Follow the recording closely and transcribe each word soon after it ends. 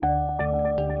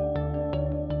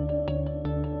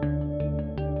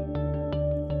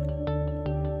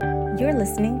You're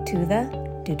listening to the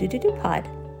Do Pod,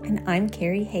 and I'm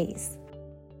Carrie Hayes.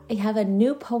 I have a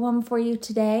new poem for you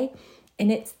today,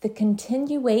 and it's the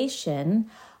continuation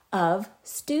of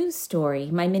Stu's story,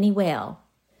 My Mini Whale.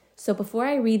 So before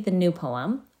I read the new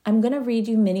poem, I'm going to read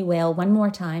you Mini Whale one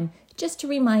more time, just to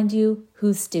remind you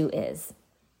who Stu is.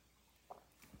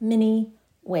 Mini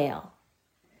Whale.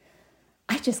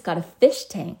 I just got a fish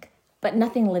tank, but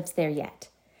nothing lives there yet.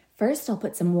 First, I'll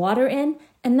put some water in,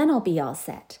 and then I'll be all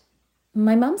set.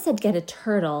 My mom said get a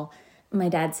turtle. My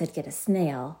dad said get a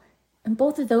snail. And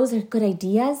both of those are good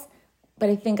ideas, but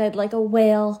I think I'd like a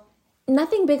whale.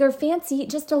 Nothing big or fancy,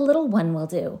 just a little one will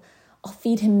do. I'll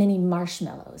feed him mini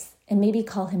marshmallows and maybe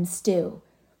call him Stu.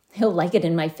 He'll like it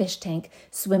in my fish tank,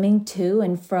 swimming to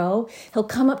and fro. He'll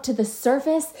come up to the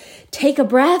surface, take a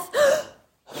breath,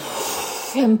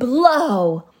 and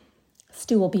blow.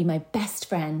 Stu will be my best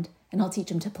friend, and I'll teach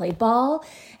him to play ball,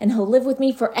 and he'll live with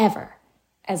me forever,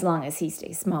 as long as he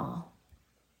stays small.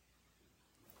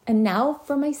 And now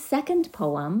for my second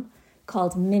poem,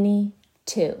 called Mini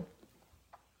 2.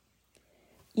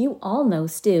 You all know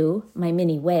Stu, my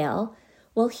mini whale.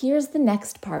 Well, here's the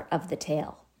next part of the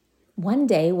tale. One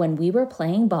day when we were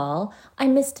playing ball, I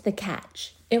missed the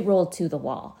catch. It rolled to the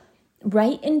wall,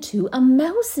 right into a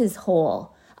mouse's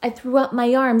hole. I threw up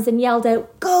my arms and yelled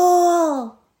out,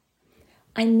 "Goal!"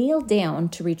 I kneeled down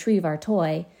to retrieve our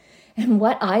toy, and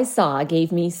what I saw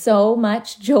gave me so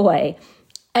much joy.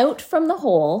 Out from the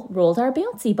hole rolled our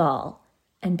bouncy ball,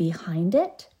 and behind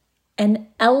it, an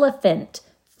elephant,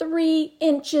 3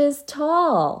 inches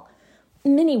tall.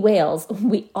 Mini whales,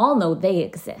 we all know they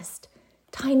exist.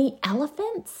 Tiny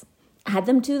elephants? Add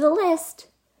them to the list.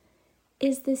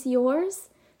 Is this yours?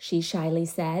 She shyly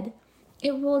said.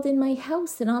 It rolled in my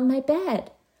house and on my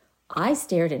bed. I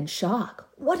stared in shock.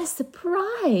 What a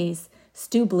surprise!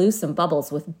 Stu blew some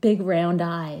bubbles with big round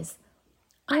eyes.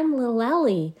 I'm Lil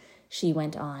Ellie, she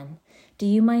went on. Do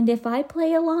you mind if I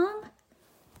play along?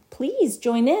 Please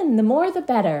join in, the more the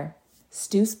better.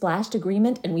 Stu splashed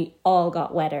agreement and we all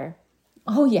got wetter.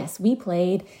 Oh yes, we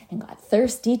played and got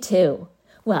thirsty too.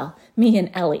 Well, me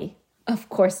and Ellie, of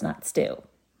course not Stu.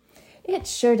 It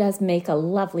sure does make a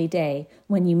lovely day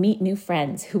when you meet new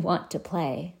friends who want to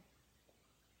play.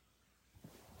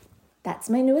 That's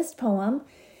my newest poem.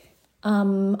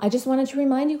 I just wanted to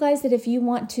remind you guys that if you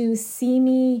want to see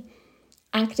me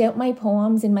act out my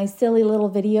poems in my silly little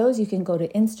videos, you can go to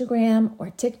Instagram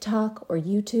or TikTok or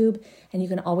YouTube, and you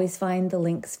can always find the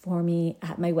links for me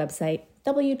at my website,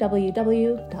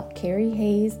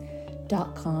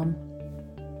 www.carriehayes.com.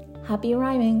 Happy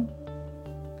rhyming!